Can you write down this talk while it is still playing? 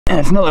And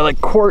it's another like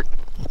quart,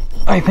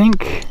 I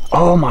think.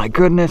 Oh my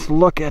goodness,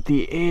 look at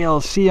the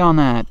ALC on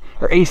that.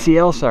 Or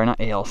ACL, sorry, not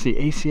ALC,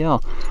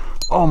 ACL.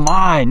 Oh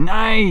my,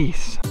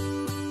 nice.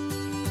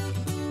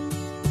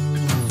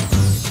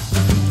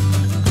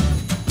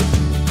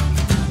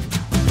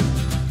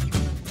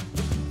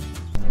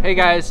 Hey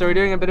guys, so we're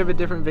doing a bit of a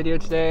different video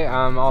today.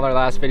 All our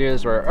last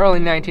videos were early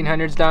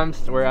 1900s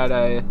dumps. We're at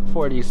a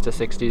 40s to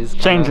 60s.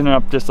 Changing it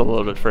up just a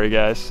little bit for you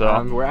guys.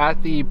 So we're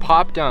at the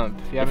pop dump.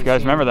 If you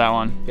guys remember that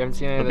one, if you haven't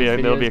seen any of those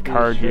videos, there'll be a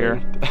card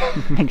here.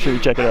 Make sure you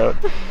check it out.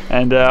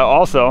 And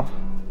also,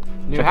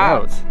 new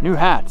hats. New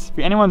hats.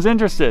 If anyone's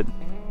interested,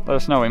 let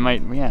us know. We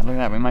might, yeah, look at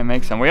that. We might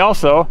make some. We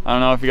also, I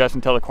don't know if you guys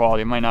can tell the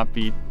quality. It might not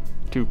be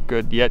too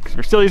good yet because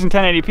we're still using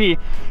 1080p.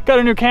 Got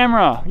a new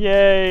camera,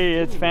 yay,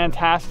 it's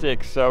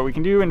fantastic. So we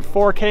can do in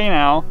 4K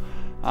now.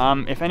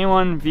 If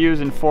anyone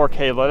views in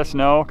 4K, let us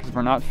know, because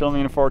we're not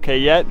filming in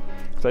 4K yet,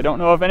 because I don't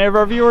know if any of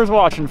our viewers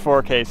watch in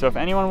 4K. So if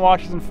anyone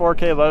watches in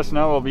 4K, let us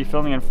know. We'll be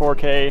filming in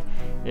 4K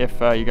if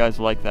you guys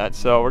like that.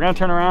 So we're gonna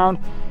turn around.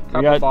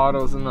 Couple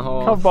bottles in the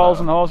hole. Couple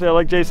bottles in the hole. Yeah,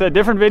 like Jay said,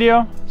 different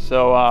video.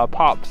 So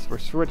pops, we're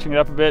switching it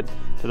up a bit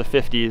to the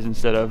 50s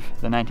instead of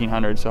the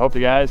 1900s. So hope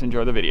you guys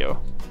enjoy the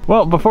video.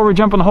 Well, before we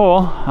jump in the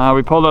hole,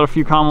 we pulled out a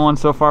few common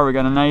ones so far. We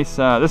got a nice,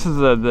 this is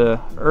the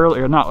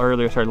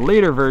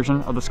later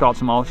version of the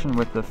Scots Emulsion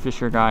with the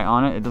Fisher guy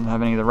on it. It doesn't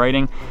have any of the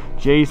writing.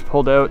 Jay's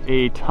pulled out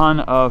a ton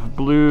of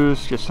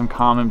blues, just some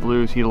common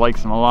blues. He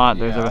likes them a lot.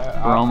 There's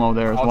a bromo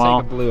there as well.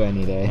 I'll take a blue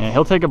any day. Yeah,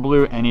 he'll take a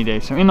blue any day.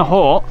 So in the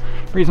hole,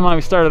 reason why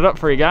we started up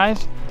for you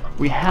guys,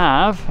 we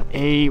have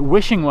a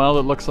wishing well,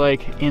 it looks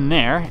like, in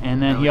there.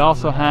 And then he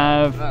also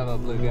have that little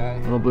blue guy.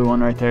 Little blue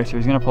one right there. So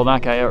he's gonna pull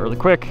that guy out really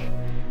quick.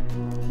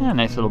 Yeah,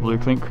 nice little blue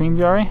cream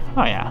jarry.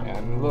 Oh yeah. Yeah,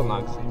 a little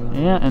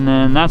nugsy. Yeah, and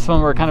then that's the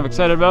one we're kind of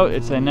excited about.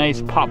 It's a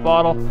nice pop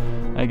bottle.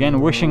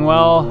 Again, wishing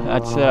well.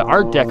 That's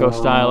Art Deco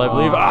style, I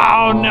believe.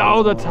 Oh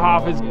no, the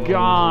top is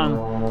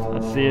gone.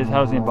 Let's see his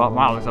housing above.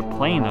 Wow, there's a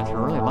plane that's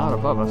really loud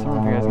above us. I don't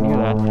know if you guys can hear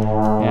that.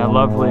 Yeah,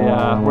 lovely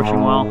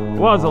wishing well.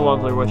 Was a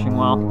lovely wishing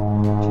well.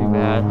 Too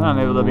bad.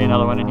 Maybe there'll be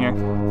another one in here.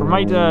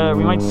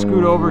 We might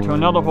scoot over to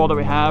another hole that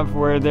we have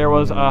where there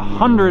was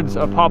hundreds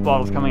of pop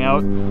bottles coming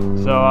out.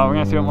 So we're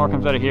gonna see what more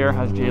comes out of here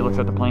as Jay looks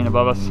at the plane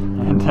above us,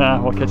 and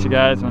we'll catch you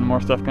guys when more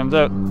stuff comes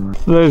out.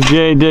 So there's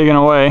Jay digging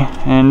away,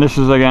 and this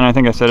is, again, I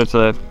think I said it's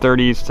a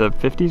 30s to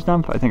 50s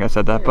dump. I think I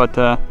said that,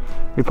 but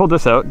we pulled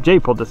this out. Jay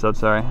pulled this out,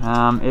 sorry.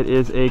 It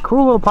is a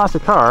cool little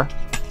plastic car.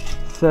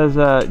 It says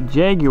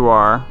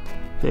Jaguar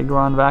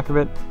on the back of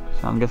it,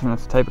 so I'm guessing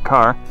that's the type of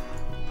car.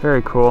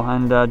 Very cool.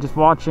 And just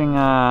watching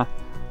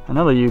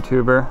another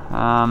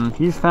YouTuber,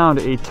 he's found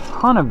a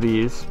ton of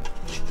these,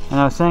 and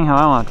I was saying how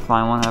I wanted to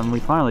find one, and we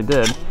finally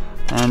did.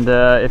 And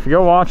if you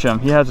go watch him,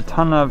 he has a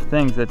ton of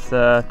things. It's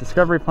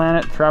Discovery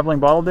Planet Traveling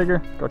Bottle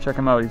Digger. Go check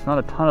him out. He's found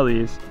a ton of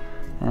these,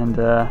 and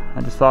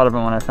I just thought of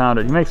him when I found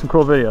it. He makes some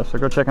cool videos, so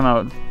go check him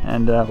out.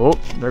 And oh,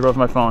 there goes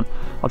my phone.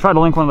 I'll try to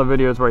link one of the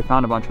videos where he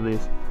found a bunch of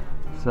these.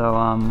 So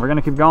we're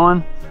gonna keep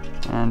going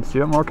and see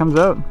what more comes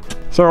out.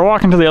 So we're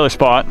walking to the other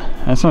spot.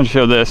 I just want to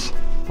show this.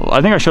 Well,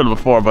 I think I showed it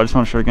before, but I just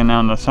want to show it again now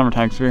in the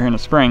summertime because we're here in the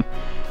spring.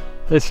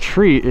 This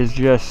tree is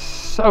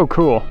just so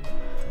cool.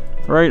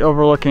 Right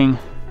overlooking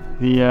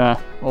the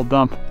old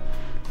dump.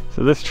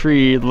 So this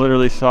tree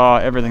literally saw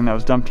everything that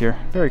was dumped here.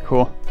 Very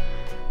cool.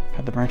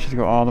 Got the branches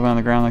go all the way on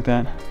the ground like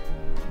that.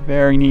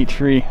 Very neat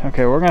tree.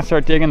 Okay, we're gonna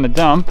start digging. The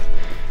dump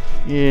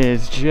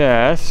is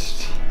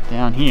just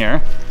down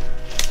here.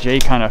 Jay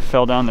kind of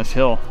fell down this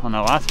hill on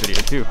that last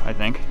video too, I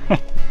think.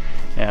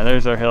 Yeah,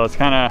 there's our hill. It's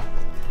kind of,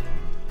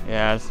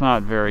 yeah, it's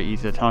not very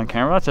easy to tell on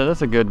camera.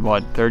 That's a good,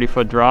 what,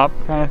 30-foot drop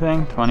kind of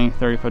thing? 20,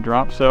 30-foot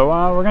drop. So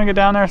we're gonna get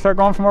down there and start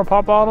going for more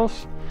pop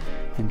bottles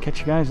and catch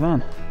you guys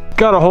then.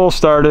 Got a hole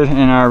started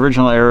in our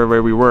original area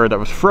where we were that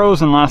was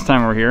frozen last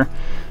time we were here.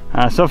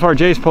 So far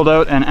Jay's pulled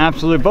out an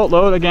absolute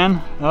boatload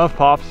again of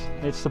pops.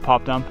 It's the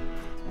pop dump.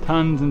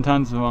 Tons and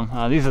tons of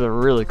them. These are the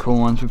really cool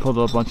ones. We pulled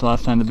out a bunch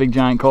last time. The Big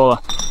Giant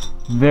Cola.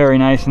 Very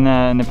nice, and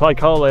the probably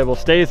color label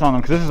stays on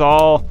them because this is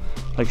all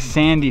like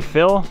sandy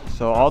fill.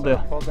 So all the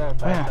pulled out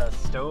that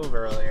stove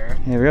earlier.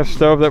 Yeah, we got a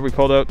stove that we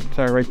pulled out.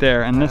 Sorry, right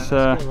there. And this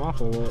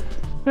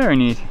very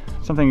neat.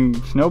 Something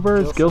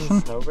Snowbirds,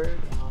 Gilson. Snowbird.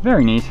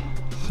 Very neat.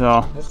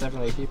 So that's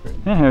definitely a keeper.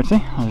 Yeah, here, see.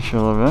 I'll just show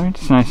a little bit.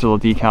 Just a nice little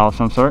decal of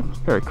some sort.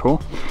 Very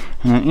cool.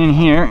 And then in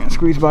here,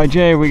 squeezed by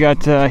Jay, we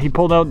got he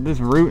pulled out this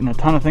root, and a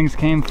ton of things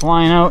came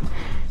flying out.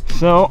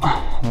 So is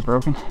that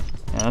broken?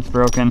 Yeah, that's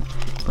broken.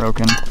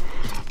 Broken.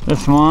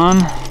 This one,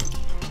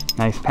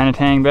 nice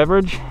Penetang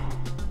beverage.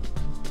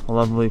 A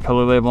lovely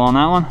color label on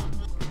that one.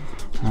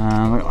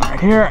 Look right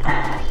here.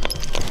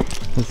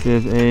 This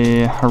is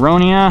a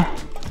Haronia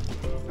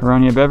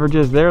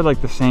beverages. They're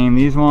like the same.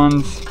 These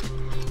ones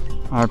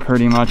are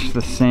pretty much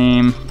the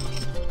same.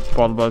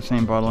 Bottled by the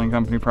same bottling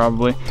company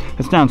probably.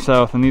 It's down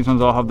south, and these ones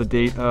all have the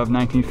date of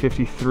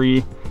 1953.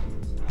 If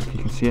you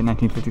can see it,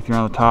 1953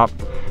 on the top.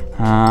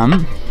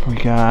 We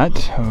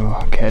got,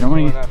 oh, okay, I don't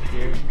want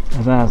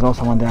to, there's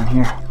also one down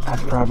here.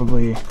 That's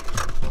probably,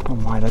 oh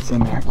my, that's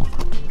in there.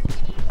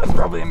 That's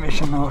probably a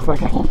mission though, if I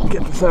can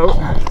get this out.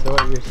 So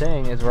what you're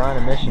saying is we're on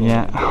a mission.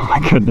 Yeah, oh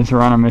my goodness,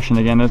 we're on a mission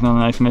again. There's another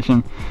nice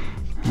mission.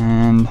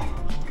 And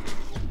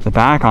the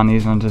back on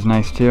these ones is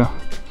nice too.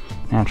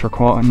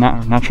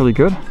 Naturally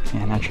good.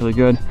 Yeah, naturally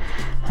good.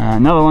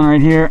 Another one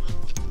right here.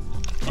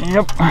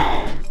 Yep.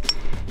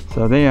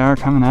 So they are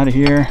coming out of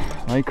here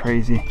like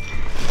crazy.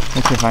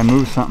 Let's if I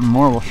move something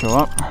more will show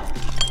up.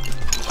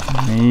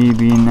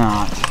 Maybe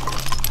not.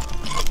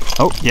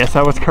 Oh, yes,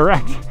 I was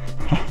correct.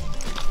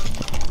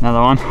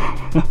 Another one.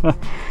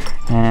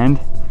 And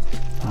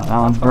that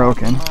one's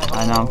broken.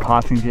 I know I'm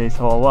costing Jay's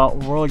hole. Well,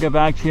 we'll get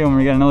back to you when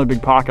we get another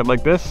big pocket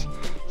like this.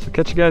 So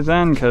catch you guys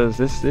then, because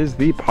this is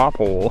the pop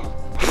hole.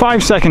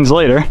 5 seconds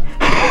later,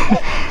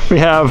 we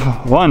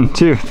have 1,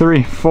 2,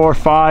 3, 4,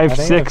 5,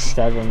 6,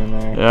 7 in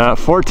there.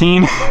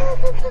 14.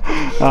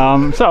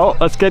 So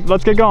let's get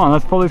going.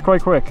 Let's pull these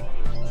quite quick.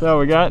 So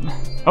we got,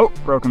 oh,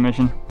 broken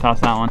mission.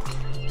 Toss that one.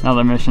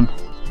 Another mission.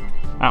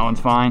 That one's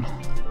fine.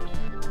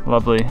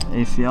 Lovely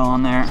ACL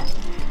on there.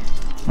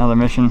 Another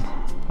mission.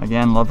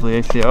 Again, lovely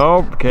ACL.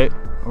 Oh, okay.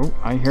 Oh,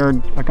 I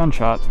heard a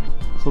gunshot.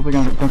 So we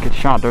don't get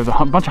shot. There's a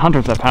bunch of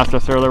hunters that passed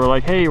us earlier. We're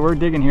like, hey, we're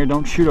digging here.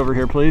 Don't shoot over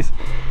here, please.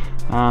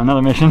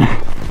 Another mission.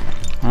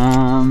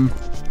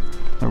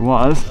 There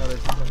was.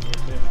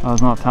 Oh,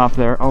 it's not top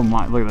there. Oh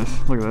my, look at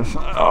this. Look at this.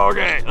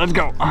 Okay, let's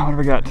go. What do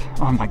we got?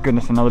 Oh my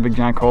goodness, another big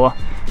giant cola.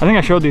 I think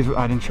I showed these.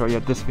 I didn't show you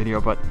yet this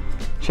video, but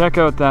check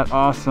out that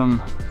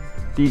awesome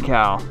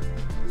decal.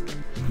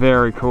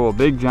 Very cool.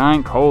 Big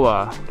giant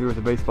cola. Do with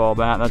a baseball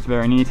bat. That's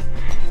very neat.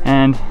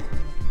 And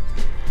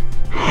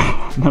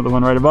another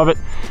one right above it.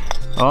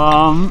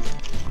 I'll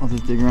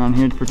just dig around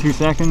here for 2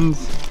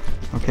 seconds.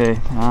 Okay,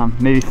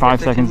 maybe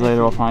 5 seconds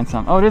later we'll find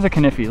some. Oh, it is a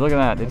Kniffy. Look at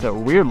that. It's a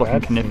weird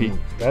looking Kniffy.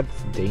 That's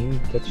sharp.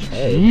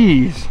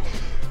 Jeez.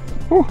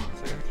 Whew.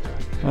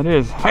 That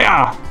is.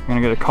 Hiya! I'm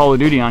gonna get a Call of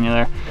Duty on you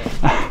there.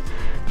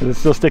 Does it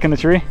still stick in the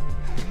tree?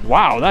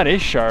 Wow, that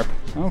is sharp.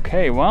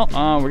 Okay, well,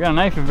 we got a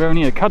knife if we ever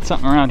need to cut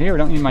something around here. We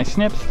don't need my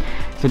snips.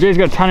 So Jay's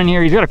got a ton in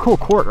here. He's got a cool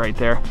quart right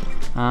there.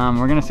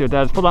 We're gonna see what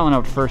that is. Pull that one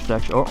out first,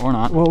 actually, or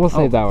not. Well, we'll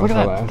save that one. Look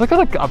at that. Look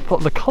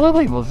at the color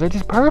labels. They're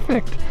just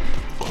perfect.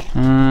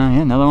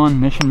 Yeah, another one.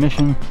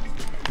 Mission.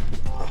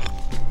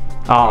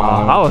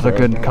 Oh, that was a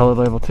good color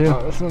label too.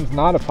 Oh, this one's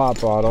not a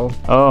pop bottle.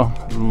 Oh,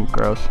 ooh,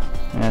 gross.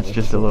 Yeah, it's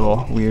just a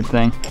little weird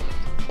thing.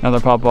 Another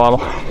pop bottle.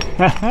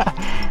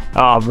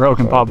 Oh,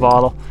 broken pop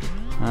bottle.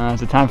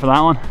 Is it time for that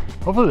one?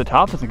 Hopefully the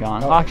top isn't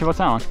gone. Oh, actually, what's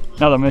that one?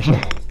 Another mission.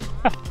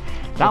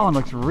 That one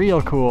looks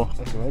real cool.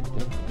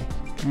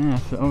 Yeah,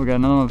 so, oh, we got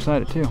another one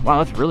beside it too.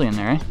 Wow, that's really in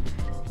there, eh?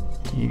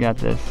 You got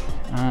this.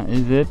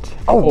 Is it?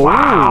 Oh,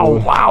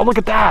 wow! Wow, look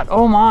at that!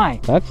 Oh my!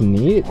 That's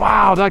neat.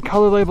 Wow, that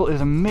color label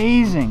is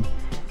amazing.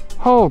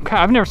 Oh, God,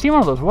 I've never seen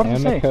one of those. What does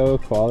it say? Amico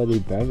quality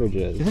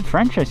beverages. Is it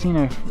French? I've seen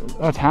it.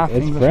 Oh, it's half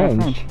English,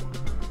 French. half French.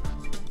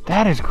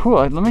 That is cool.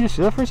 Let me just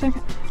see that for a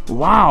second.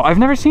 Wow, I've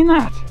never seen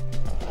that.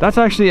 That's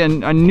actually a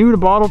new to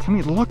bottle to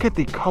me. Look at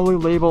the color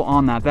label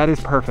on that. That is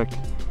perfect.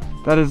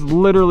 That is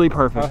literally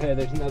perfect. Okay,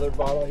 there's another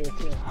bottle here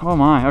too. Oh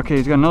my, okay,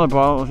 he's got another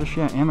bottle. Is this,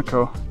 yeah,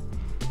 Amico.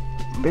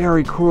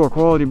 Very cool,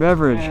 quality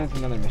beverage. Yeah, that's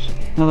another mission.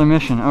 Another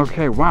mission,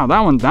 okay. Wow, that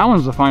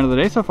one's the find of the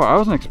day so far. I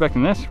wasn't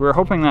expecting this. We were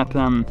hoping that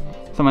some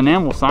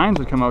enamel signs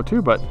would come out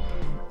too, but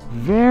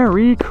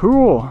very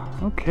cool.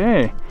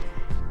 Okay,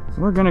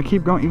 we're gonna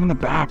keep going. Even the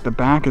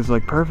back is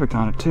like perfect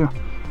on it too.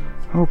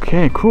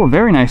 Okay, cool,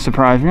 very nice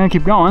surprise. We're gonna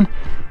keep going.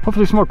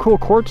 Hopefully some more cool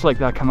quartz like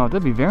that come out.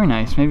 That'd be very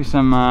nice. Maybe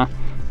some,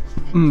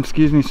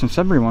 excuse me, some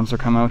Sudbury ones will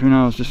come out. Who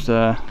knows? Just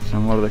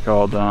some, what are they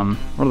called?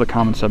 What are the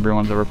common Sudbury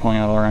ones that we're pulling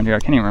out all around here? I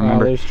can't even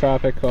remember. There's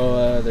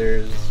Tropicola,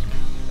 there's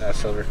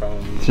silver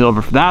foam.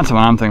 That's what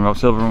I'm thinking about,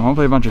 silver foam.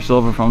 Hopefully a bunch of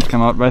silver foams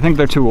come out, but I think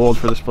they're too old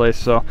for this place.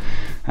 So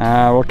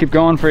we'll keep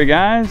going for you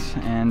guys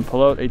and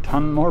pull out a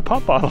ton more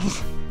pop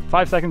bottles.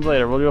 5 seconds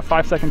later, we'll do a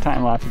 5-second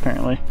time lapse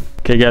apparently.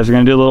 Okay guys, we're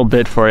gonna do a little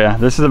bit for you.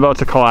 This is about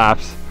to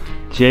collapse.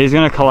 Jay's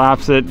gonna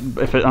collapse it,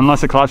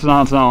 unless it collapses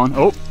on its own.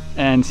 Oh,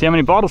 and see how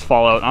many bottles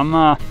fall out.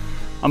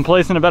 I'm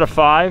placing a bet of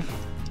 5.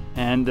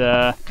 And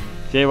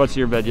Jay, what's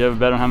your bet? Do you have a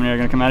bet on how many are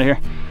gonna come out of here?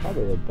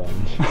 Probably a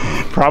bunch.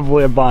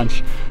 Probably a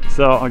bunch.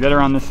 So I'll get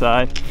her on this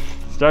side,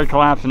 start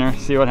collapsing her,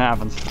 see what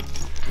happens.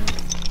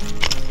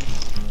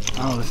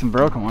 Oh, there's some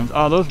broken ones.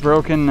 Oh, those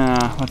broken,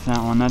 what's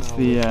that one? That's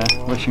the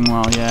wishing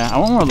well, yeah. I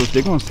want more of those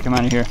big ones to come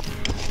out of here.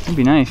 That'd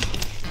be nice.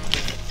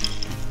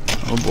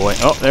 Oh boy,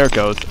 oh, there it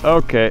goes.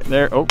 Okay,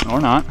 there, oh,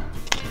 or not.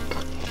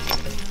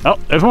 Oh,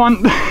 there's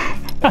one.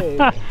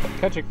 Hey,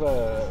 Country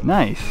Club.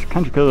 Nice,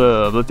 Country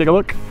Club. Let's take a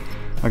look.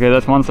 Okay,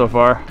 that's one so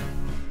far.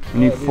 We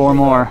need 4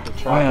 more.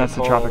 Oh yeah, that's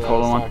the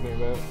Tropicola one.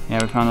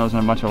 Yeah, we found those in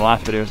a bunch of the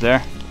last videos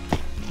there.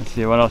 Let's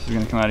see what else is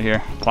gonna come out of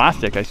here.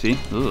 Plastic, I see.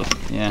 Ugh,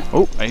 yeah.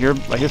 Oh, I hear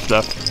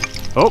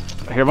stuff. Oh,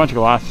 I hear a bunch of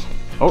glass.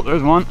 Oh,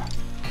 there's one.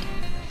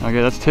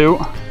 Okay, that's 2.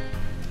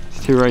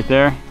 That's 2 right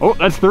there. Oh,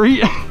 that's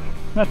 3.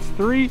 That's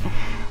 3.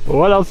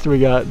 What else do we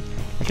got?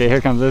 Okay, here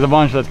comes. There's a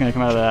bunch that's gonna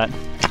come out of that.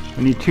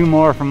 We need 2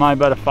 more from my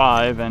bet of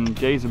 5, and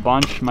Jay's a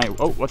bunch.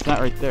 Oh, what's that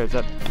right there? Is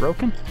that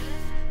broken?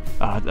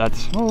 What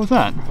was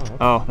that?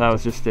 Oh, that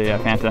was just a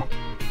Fanta.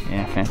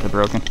 Yeah, Fanta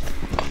broken.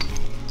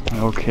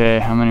 Okay,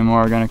 how many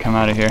more are gonna come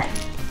out of here?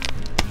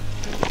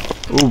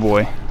 Oh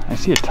boy, I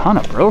see a ton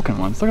of broken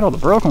ones. Look at all the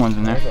broken ones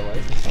in there.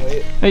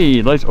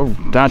 Hey, oh,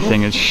 that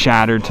thing is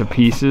shattered to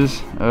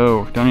pieces.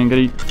 Oh, don't even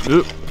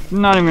get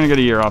not even gonna get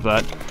a year off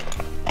that.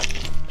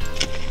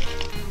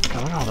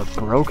 God, look at all the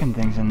broken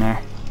things in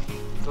there.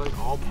 It's like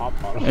all pop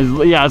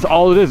bottles. Yeah, it's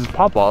all it is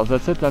pop balls.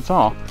 That's it, that's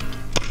all.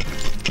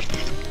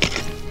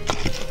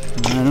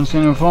 I don't see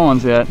any full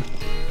ones yet.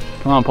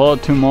 Come on, pull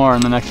out 2 more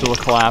in the next little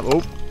collab.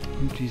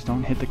 Oh, geez,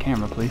 don't hit the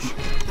camera, please.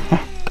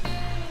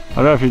 I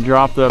don't know if you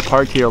drop the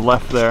part to your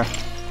left there.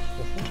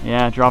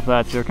 Yeah, drop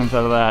that, see what comes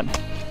out of that.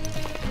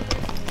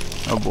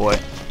 Oh boy,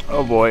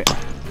 oh boy.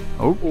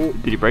 Oh,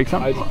 did he break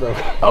something? I just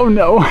broke. Oh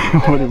no,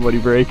 what did he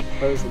break?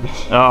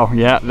 Oh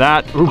yeah,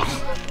 that,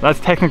 oops. That's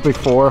technically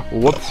 4,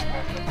 whoops.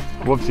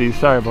 Whoopsies,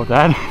 sorry about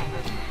that.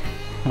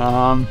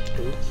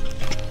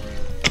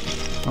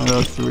 What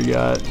else do we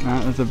got?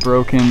 That's a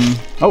broken,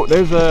 oh,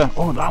 there's a,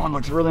 oh, that one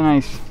looks really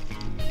nice.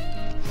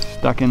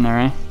 Stuck in there,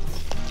 eh?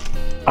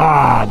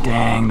 Ah,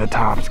 dang, the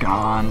top's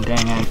gone.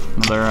 Dang it.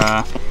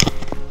 Another,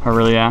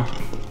 Aurelia.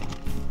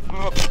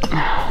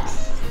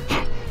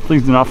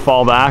 Please do not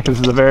fall back. This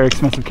is a very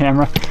expensive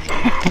camera.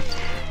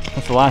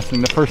 That's the last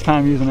thing. The first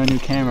time using a new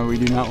camera, we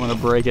do not want to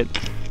break it.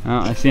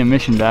 I see a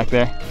mission back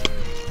there.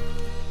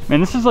 Man,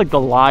 this is like the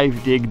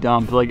live dig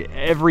dump. Like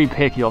every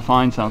pick you'll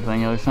find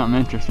something. There's something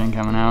interesting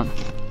coming out.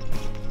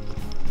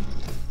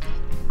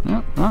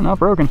 Yep, oh, not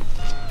broken.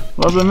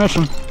 Lovely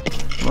mission.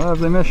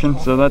 Lovely mission.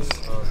 So that's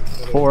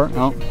 4.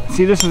 Oh,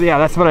 see, this is, yeah,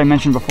 that's what I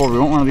mentioned before. We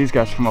want one of these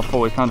guys from a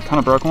full. We found a ton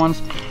of broken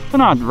ones. They're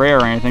not rare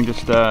or anything,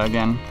 just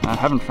again, I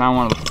haven't found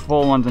one of the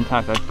full ones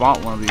intact. I've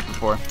bought one of these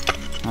before.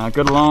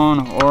 Good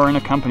alone or in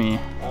a company.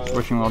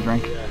 Wishing well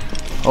drink.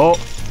 Oh,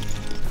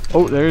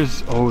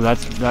 there's,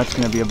 that's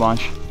gonna be a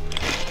bunch.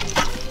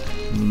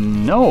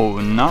 No,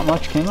 not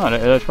much came out.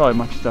 There's probably a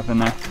bunch of stuff in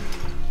there.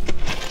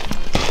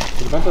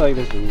 There's a bunch of like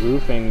this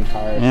roofing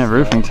tar. Yeah,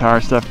 roofing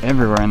tar stuff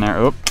everywhere in there.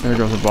 Oh, there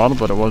goes a bottle,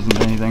 but it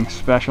wasn't anything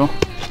special.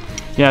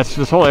 Yeah,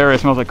 this whole area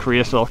smells like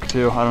creosote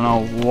too. I don't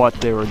know what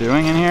they were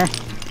doing in here.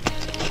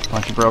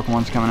 Bunch of broken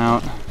ones coming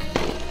out.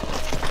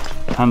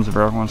 Tons of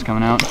broken ones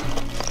coming out.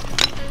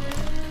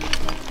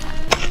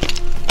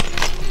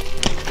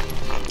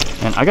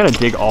 And I gotta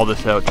dig all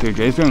this out too.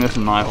 Jay's doing this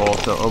in my hole,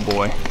 so oh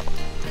boy.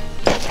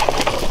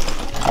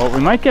 Well, we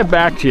might get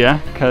back to you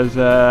because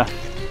we're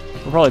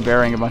probably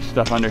burying a bunch of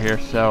stuff under here.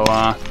 So,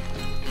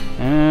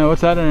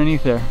 what's that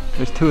underneath there?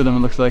 There's 2 of them, it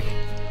looks like.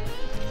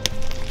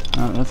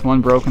 That's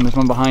one broken. There's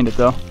one behind it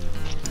though.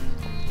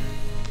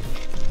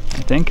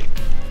 I think.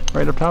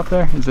 Right up top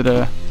there. Is it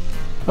a...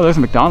 Oh, there's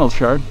a McDonald's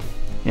shard.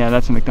 Yeah,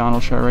 that's a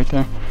McDonald's shard right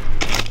there.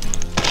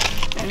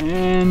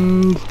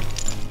 And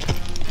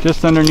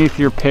just underneath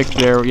your pick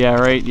there. Yeah,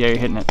 right. Yeah, you're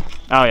hitting it.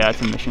 Oh yeah,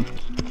 it's a mission.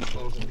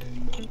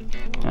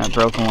 That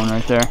broken one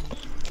right there.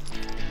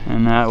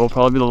 And that will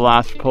probably be the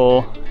last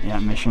pull. Yeah,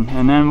 mission.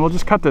 And then we'll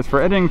just cut this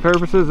for editing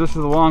purposes. This is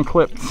a long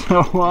clip,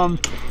 so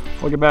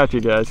we'll get back to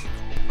you guys.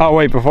 Oh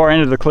wait, before I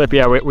ended the clip,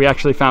 yeah, we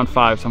actually found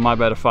 5, so my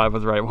bet of 5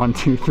 was right. 1,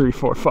 2, 3,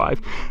 4,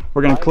 5.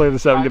 We're gonna clear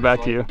this out and get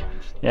back to you.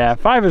 Yeah,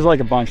 5 is like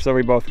a bunch, so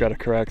we both got it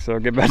correct. So I'll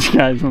get back to you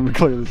guys when we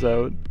clear this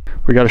out.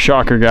 We got a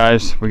shocker,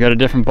 guys. We got a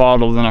different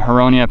bottle than a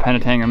Huronia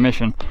Penatanger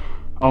mission.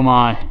 Oh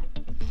my.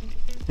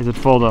 Is it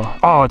full though?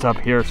 Oh, it's up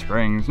here,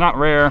 Springs. Not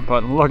rare,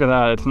 but look at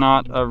that. It's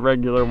not a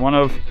regular one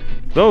of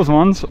those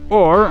ones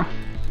or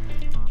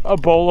a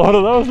boatload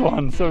of those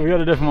ones. So we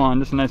got a different one.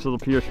 Just a nice little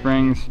Pure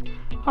Springs.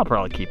 I'll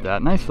probably keep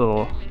that. Nice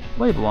little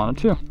label on it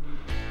too.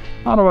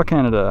 Ottawa,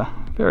 Canada.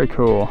 Very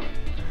cool.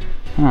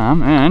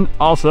 And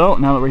also,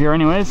 now that we're here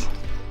anyways,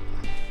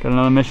 got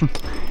another mission.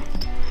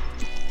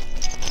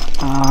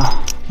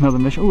 Another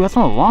mission. Ooh, that's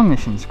one of the long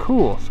missions.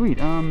 Cool, sweet.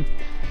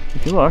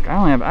 If you look, I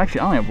only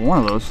have one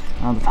of those.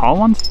 The tall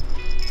ones?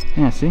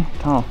 Yeah, see?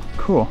 Tall.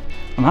 Cool.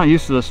 I'm not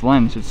used to this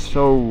lens. It's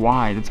so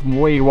wide. It's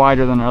way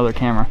wider than our other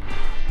camera.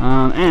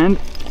 And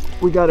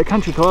we got a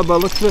country club.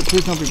 Looks at it.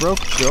 Please don't be broke.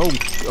 Oh,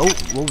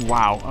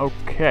 wow.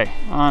 Okay.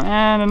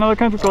 And another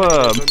country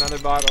club. There's another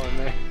bottle in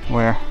there.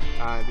 Where?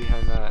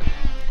 Behind that.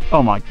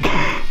 Oh my.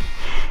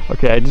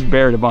 Okay, I just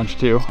buried a bunch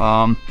too.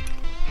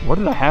 What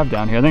did I have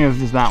down here? I think it was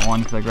just that one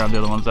because I grabbed the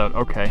other ones out.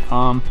 Okay.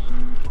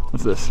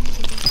 What's this?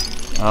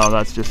 Oh,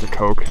 that's just a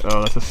Coke.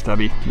 Oh, that's a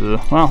stubby. Ugh.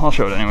 Well, I'll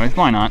show it anyways.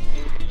 Why not?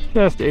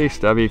 Just a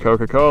stubby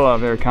Coca-Cola.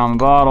 Very common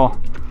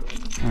bottle.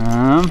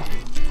 Oh,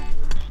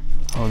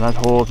 that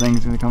whole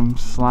thing's gonna come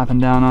slapping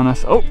down on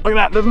us. Oh, look at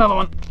that. There's another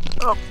one.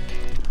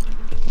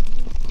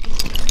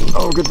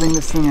 Oh, good thing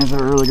this thing has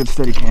a really good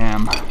steady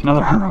cam.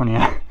 Another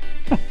Huronia.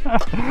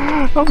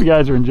 Hope you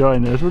guys are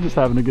enjoying this. We're just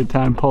having a good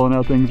time pulling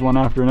out things one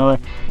after another.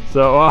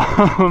 So,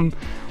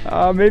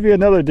 maybe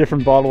another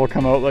different bottle will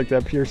come out like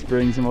that Pure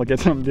Springs and we'll get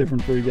something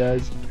different for you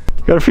guys.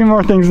 Got a few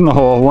more things in the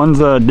hole. One's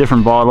a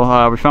different bottle.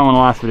 We found one in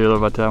the last video though,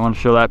 but I want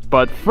to show that.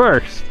 But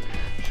first,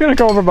 I'm just gonna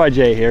go over by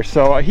Jay here.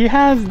 So he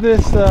has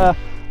this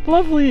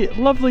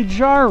lovely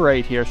jar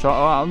right here. So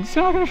I'm just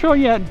not gonna show it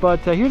yet, but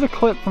here's a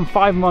clip from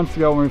 5 months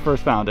ago when we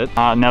first found it.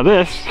 Now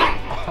this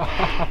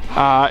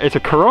It's a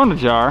Corona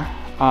jar.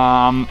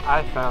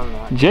 I found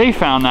that. Jay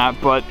found that,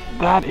 but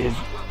that is,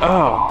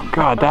 oh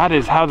God, that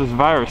is how this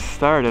virus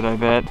started, I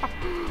bet.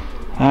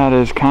 That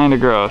is kind of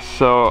gross.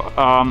 So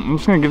I'm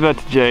just gonna give that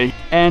to Jay.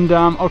 And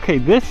okay,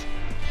 this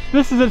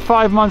is it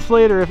 5 months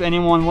later if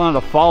anyone wanted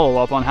a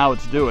follow-up on how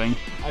it's doing.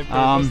 I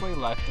purposely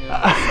left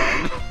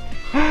it.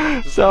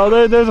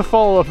 So there's a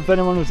follow-up if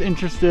anyone was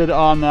interested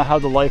on how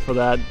the life of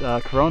that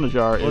Corona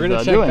jar is doing. We're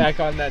gonna check back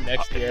on that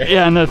next year.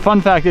 Yeah, and the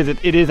fun fact is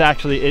it's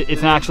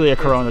actually a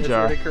Corona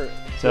jar.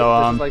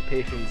 So this is like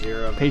patient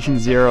zero. Patient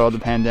zero of the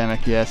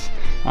pandemic, yes.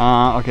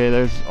 Okay,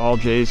 there's all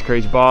Jay's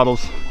crazy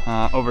bottles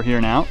over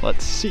here now.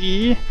 Let's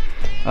see.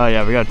 Oh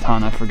yeah, we got a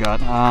ton, I forgot.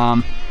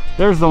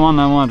 There's the one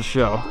I wanted to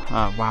show.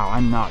 Wow,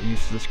 I'm not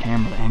used to this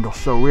camera angle.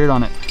 So weird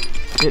on it.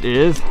 It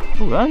is,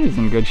 oh, that is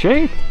in good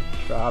shape.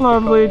 Tropicola.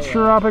 Lovely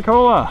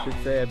Tropicola. I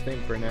should say, I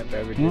think Burnett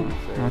Beverages.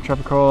 Yeah,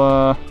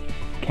 Tropicola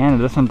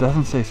Canada. This one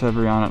doesn't say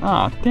Sudbury on it.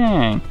 Oh,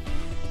 dang.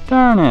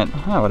 Darn it.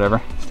 Oh,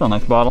 whatever. Still a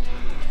nice bottle.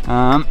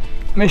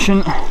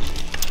 Mission.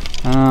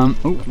 Oh,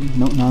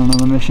 no, not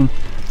another mission.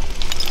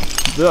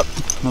 Yep,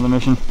 another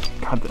mission.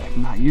 God,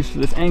 I'm not used to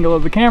this angle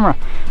of the camera.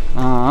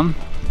 And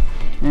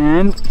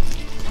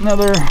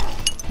another,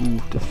 ooh,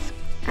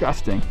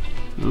 disgusting.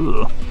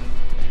 Ugh.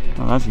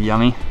 Oh, that's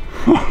yummy.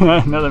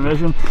 Another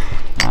mission.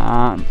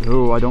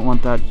 Oh, I don't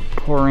want that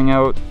pouring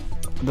out.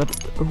 That's,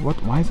 oh,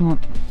 what, why isn't it?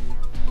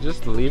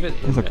 Just leave it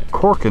in There's a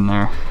cork in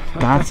there.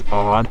 That's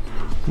odd.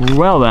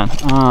 Well then,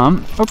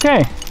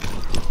 okay.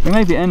 We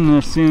might be ending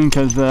this soon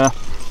because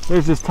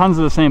there's just tons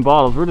of the same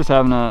bottles. We're just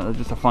having a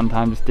fun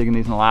time just digging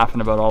these and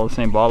laughing about all the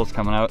same bottles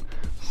coming out.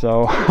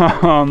 So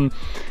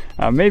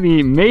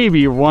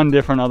maybe one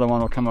different other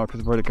one will come out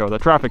because where'd it go? The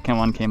traffic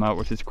one came out,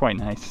 which is quite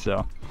nice.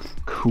 So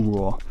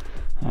cool.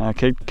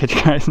 Okay, catch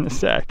you guys in a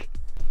sec.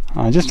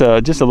 Just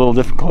a little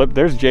different clip.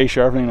 There's Jay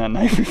sharpening that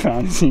knife we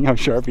found, seeing how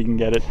sharp he can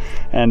get it.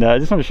 And I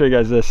just want to show you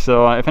guys this.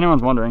 So if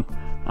anyone's wondering,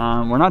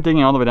 we're not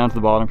digging all the way down to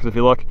the bottom because if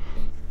you look,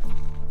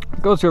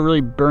 it goes to a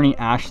really burny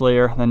ash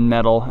layer, then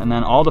metal, and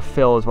then all the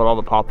fill is what all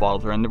the pop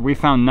bottles are. And we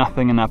found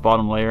nothing in that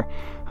bottom layer.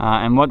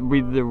 And what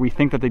we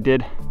think that they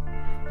did,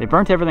 they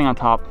burnt everything on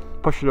top,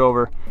 pushed it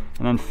over,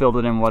 and then filled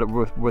it in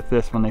with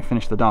this when they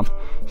finished the dump.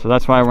 So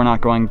that's why we're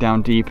not going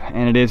down deep.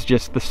 And it is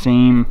just the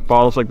same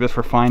bottles like this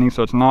for finding,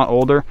 so it's not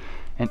older,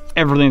 and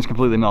everything's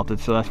completely melted.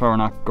 So that's why we're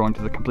not going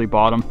to the complete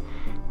bottom.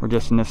 We're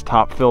just in this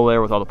top fill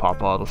layer with all the pop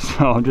bottles.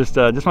 So just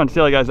wanted to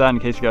tell you guys that in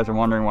case you guys are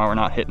wondering why we're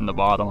not hitting the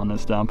bottom on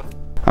this dump.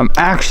 I'm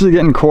actually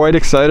getting quite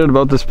excited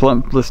about this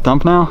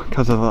dump now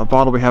because of the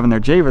bottle we have in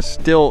there. Jay was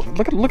still,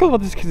 look at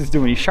what this kid is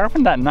doing. He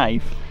sharpened that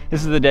knife.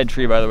 This is the dead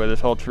tree, by the way.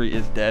 This whole tree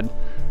is dead.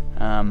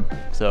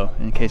 So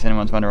in case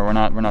anyone's wondering,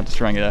 we're not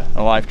destroying a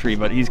live tree,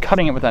 but he's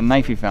cutting it with that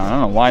knife he found. I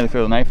don't know why they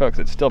threw the knife out because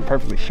it's still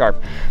perfectly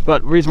sharp.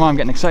 But the reason why I'm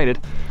getting excited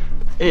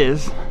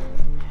is,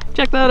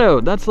 check that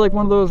out. That's like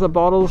one of those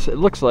bottles. It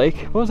looks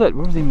like, what was it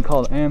even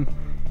called?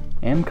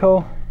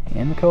 Amico,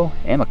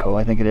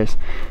 I think it is.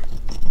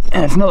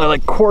 And it's another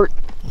like quart,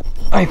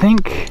 I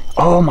think.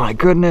 Oh my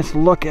goodness,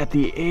 look at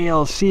the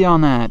ALC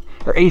on that.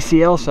 Or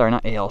ACL, sorry,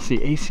 not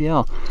ALC,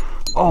 ACL.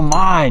 Oh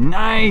my,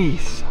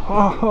 nice.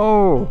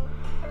 Oh,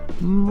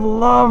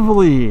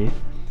 lovely.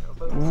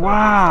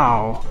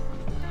 Wow.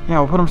 Yeah,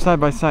 we'll put them side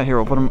by side here.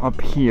 We'll put them up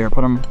here.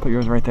 Put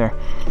yours right there.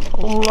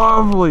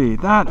 Lovely.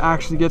 That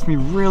actually gets me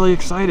really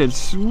excited.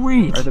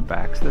 Sweet. Are the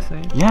backs the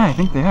same? Yeah, I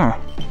think they are.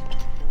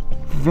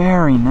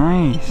 Very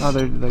nice. Oh,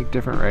 they're like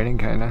different writing,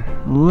 kind of.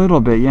 A little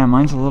bit, yeah.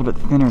 Mine's a little bit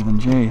thinner than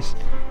Jay's.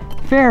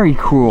 Very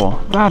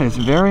cool. That is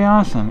very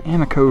awesome.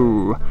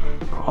 Amico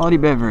quality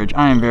beverage.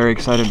 I am very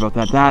excited about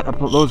that.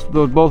 Both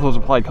those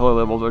applied color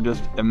labels are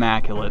just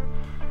immaculate.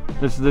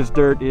 This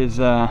dirt is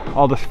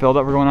all this fill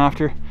that we're going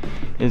after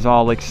is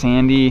all like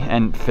sandy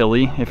and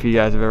filly. If you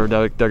guys have ever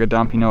dug a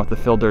dump, you know what the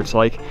fill dirt's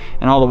like.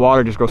 And all the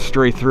water just goes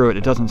straight through it.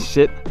 It doesn't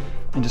sit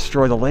and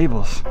destroy the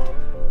labels.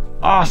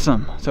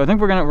 Awesome. So I think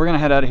we're gonna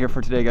head out of here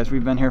for today, guys.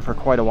 We've been here for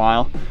quite a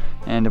while,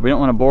 and we don't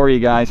want to bore you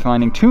guys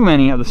finding too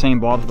many of the same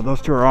bottles, but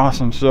those two are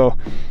awesome. So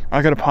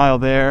I got a pile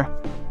there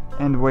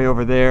and way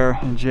over there,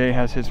 and Jay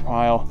has his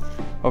pile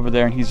over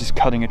there, and he's just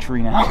cutting a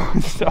tree now.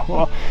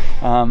 So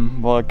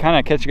we'll kind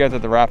of catch you guys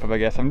at the wrap up, I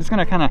guess. I'm just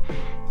gonna kind of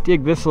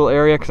dig this little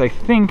area because I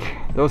think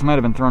those might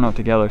have been thrown out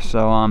together.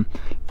 So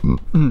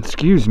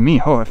excuse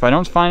me. Oh, if I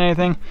don't find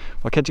anything,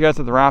 we'll catch you guys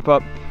at the wrap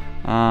up.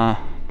 I'm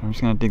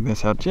just gonna dig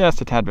this out just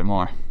a tad bit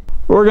more.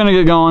 We're gonna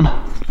get going.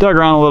 Dug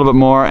around a little bit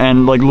more,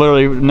 and like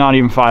literally not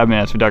even 5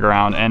 minutes we dug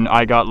around, and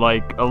I got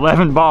like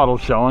 11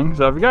 bottles showing.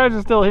 So if you guys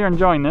are still here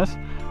enjoying this,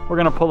 we're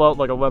gonna pull out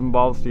like 11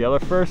 bottles together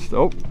first.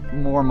 Oh,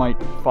 more might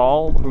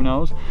fall, who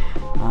knows.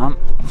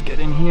 Let's get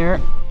in here.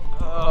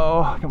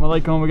 Oh, got my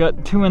light going. We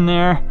got 2 in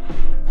there.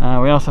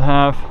 We also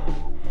have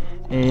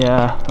a,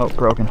 oh,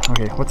 broken.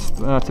 Okay, it's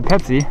a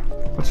Pepsi.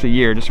 What's the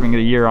year? Just so we can get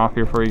a year off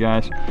here for you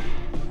guys.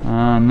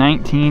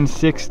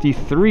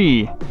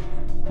 1963.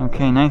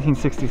 Okay,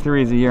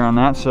 1963 is the year on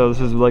that, so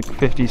this is like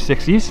 50s,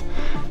 60s.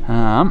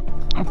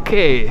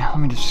 Okay, let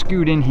me just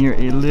scoot in here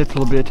a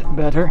little bit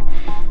better.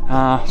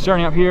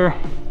 Starting up here,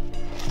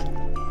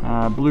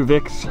 Blue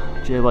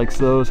Vicks, Jay likes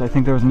those. I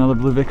think there was another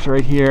Blue Vicks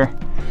right here.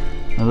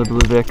 Another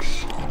Blue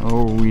Vicks.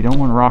 Oh, we don't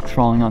want rocks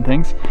falling on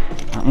things.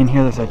 In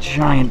here there's a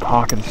giant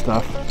pocket of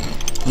stuff.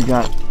 We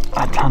got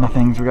a ton of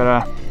things. We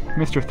got a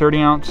Mr. 30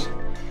 ounce,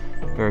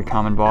 very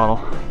common bottle.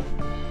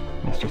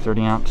 Mr.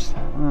 30 ounce.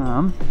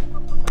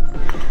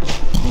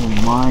 Oh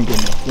my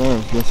goodness,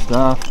 there's this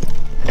stuff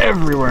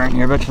everywhere in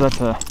here. I bet you that's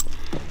a...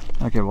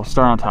 Okay, we'll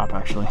start on top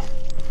actually.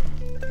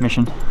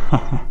 Mission.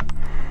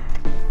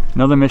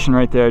 Another mission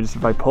right there. Just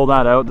if I pull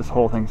that out, this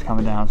whole thing's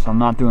coming down, so I'm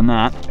not doing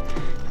that.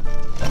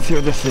 Let's see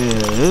what this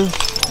is.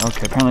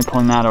 Okay, apparently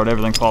pulling that out,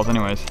 everything falls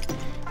anyways.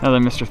 Another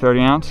Mr.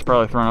 30 ounce,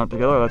 probably thrown out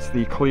together. That's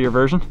the clear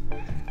version.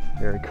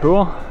 Very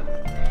cool.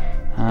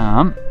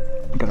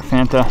 Got a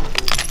Fanta.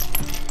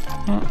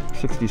 Yeah,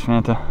 60s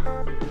Fanta.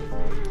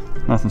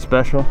 Nothing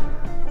special.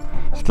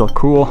 Still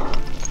cool.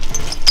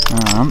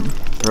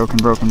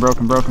 Broken.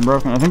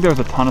 I think there's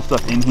a ton of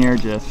stuff in here.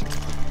 Just,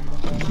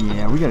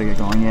 yeah, we gotta get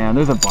going. Yeah,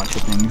 there's a bunch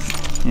of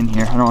things in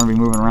here. I don't want to be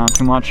moving around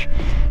too much.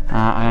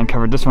 I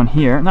uncovered this one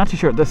here. Not too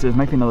sure what this is.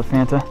 Might be another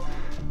Fanta.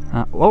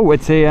 Oh,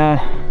 it's a,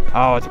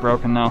 oh, it's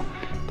broken now.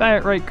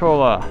 Diet Right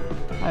Cola.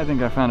 I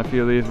think I found a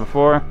few of these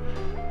before.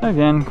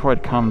 Again, quite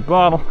a common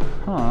bottle.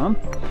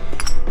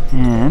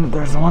 And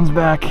there's the ones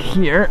back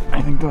here.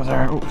 I think those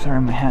are, oh,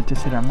 sorry, my hat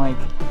just hit our mic.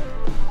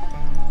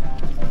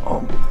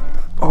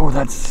 Oh,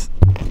 that's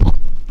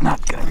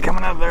not gonna be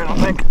coming out of there, I don't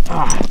think.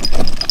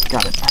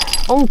 Got it.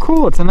 Oh,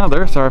 cool, it's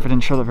another. Sorry if I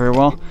didn't show that very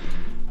well.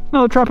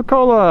 Another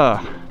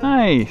Tropicola.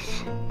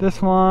 Nice.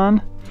 This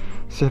one,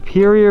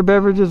 Superior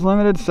Beverages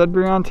Limited,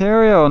 Sudbury,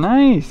 Ontario.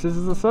 Nice, this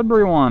is the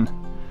Sudbury one.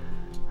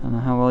 I don't know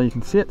how well you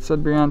can see it.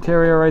 Sudbury,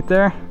 Ontario right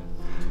there.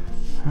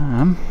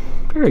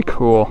 Very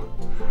cool.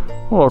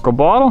 Local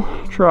bottle,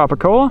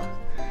 Tropicola.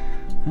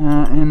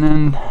 And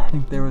then I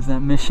think there was that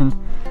mission.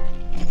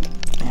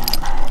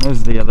 Yeah,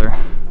 there's the other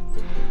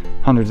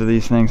hundreds of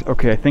these things.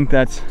 Okay, I think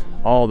that's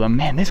all of them.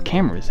 Man, this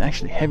camera is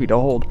actually heavy to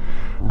hold.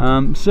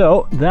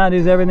 So that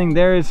is everything.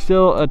 There is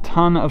still a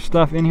ton of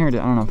stuff in here. I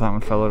don't know if that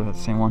one fell out, if that's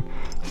the same one.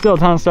 Still a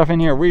ton of stuff in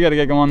here. We got to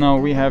get going though.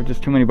 We have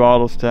just too many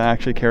bottles to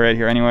actually carry out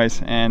here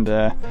anyways.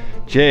 And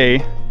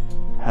Jay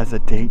has a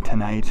date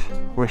tonight.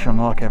 Wish him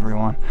luck,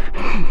 everyone.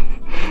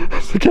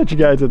 So catch you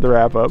guys at the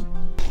wrap up.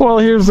 Well,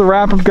 here's the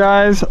wrap up,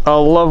 guys. A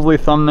lovely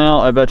thumbnail.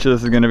 I bet you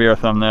this is going to be our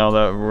thumbnail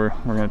that we're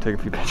going to take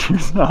a few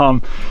pictures.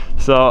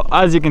 So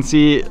as you can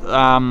see,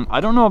 I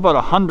don't know about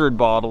 100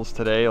 bottles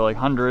today, like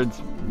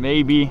hundreds,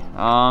 maybe,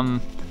 a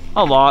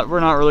lot. We're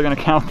not really going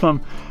to count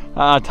them.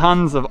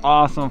 Tons of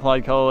awesome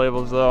applied color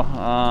labels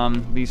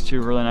though. These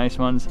two really nice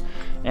ones.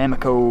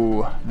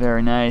 Amico,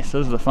 very nice.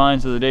 Those are the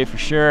finds of the day for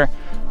sure.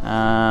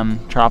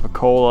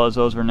 Tropicolas,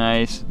 those were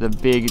nice. The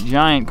big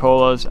giant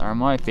colas are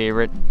my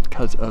favorite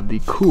because of the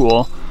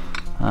cool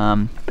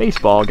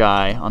baseball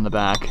guy on the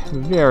back.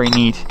 Very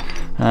neat.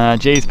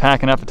 Jay's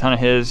packing up a ton of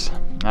his.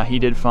 He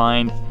did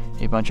find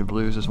a bunch of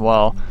blues as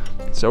well.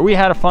 So we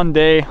had a fun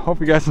day.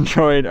 Hope you guys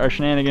enjoyed our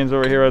shenanigans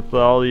over here with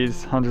all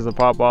these hundreds of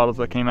pop bottles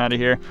that came out of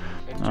here.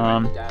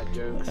 Dad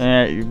jokes.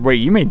 Wait,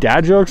 you made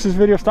dad jokes this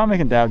video? Stop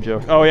making dad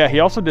jokes. Oh yeah, he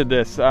also did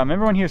this.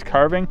 Remember when he was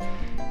carving?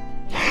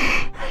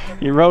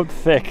 He wrote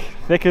thick.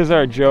 Thick is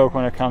our joke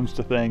when it comes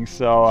to things.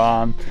 So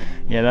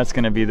yeah, that's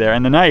gonna be there.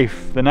 And the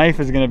knife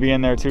is gonna be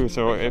in there too.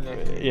 So if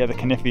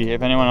the kniffy,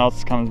 if anyone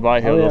else comes by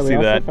here, they'll see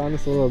that. We also found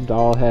this little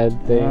doll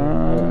head thing.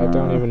 I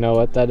don't even know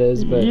what that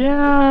is, but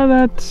yeah,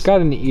 that's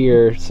got an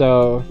ear.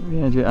 So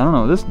yeah, I don't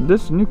know.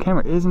 This new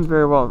camera isn't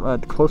very well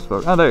at close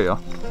focus. Oh, there you go.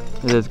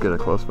 It is good at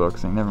close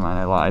focusing. Never mind,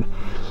 I lied.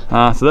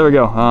 So there we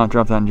go.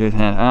 Drop that in Jay's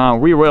hand.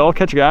 We will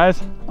catch you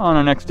guys on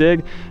our next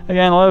dig.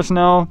 Again, let us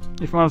know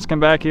if you want us to come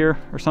back here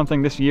or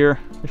something this year.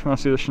 If you want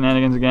to see the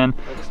shenanigans again.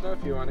 Let us know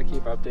if you want to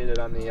keep updated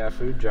on the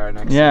food jar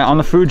next year. year. On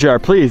the food jar.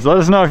 Please let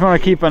us know if you want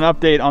to keep an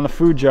update on the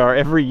food jar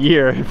every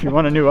year if you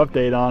want a new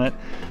update on it.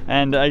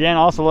 And again,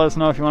 also let us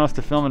know if you want us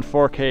to film in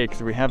 4K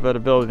because we have that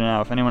ability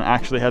now. If anyone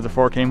actually has a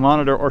 4K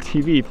monitor or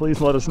TV,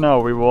 please let us know.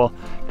 We will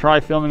try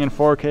filming in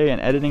 4K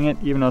and editing it,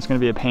 even though it's going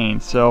to be a pain.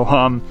 So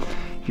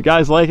if you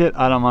guys like it,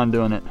 I don't mind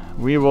doing it.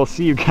 We will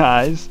see you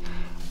guys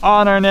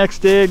on our next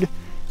dig.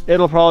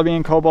 It'll probably be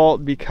in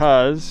Cobalt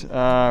because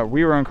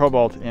we were in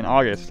Cobalt in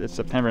August. It's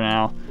September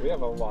now. We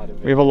have a lot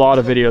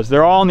of videos.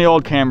 They're all on the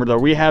old camera though.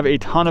 We have a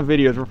ton of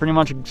videos. We're pretty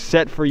much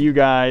set for you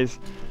guys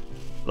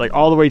like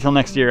all the way till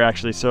next year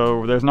actually.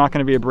 So there's not going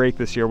to be a break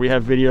this year. We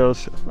have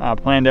videos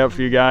planned out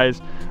for you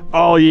guys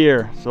all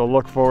year. So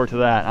look forward to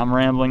that. I'm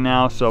rambling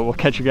now, so we'll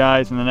catch you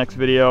guys in the next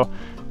video.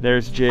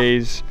 There's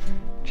Jay,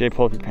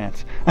 pull up your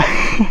pants.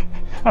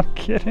 I'm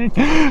kidding.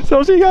 So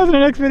I'll see you guys in the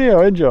next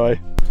video. Enjoy.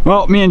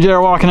 Well, me and Jay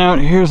are walking out.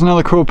 Here's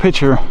another cool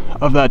picture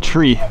of that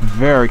tree.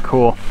 Very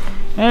cool.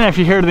 And if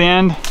you're here to the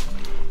end,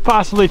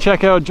 possibly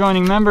check out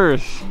joining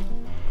members.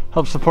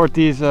 Help support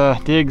these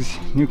digs,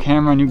 new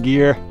camera, new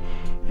gear,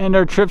 and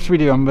our trips we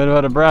do. I'm a bit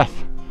out of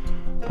breath.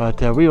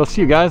 But we will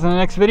see you guys in the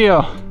next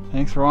video.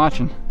 Thanks for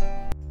watching.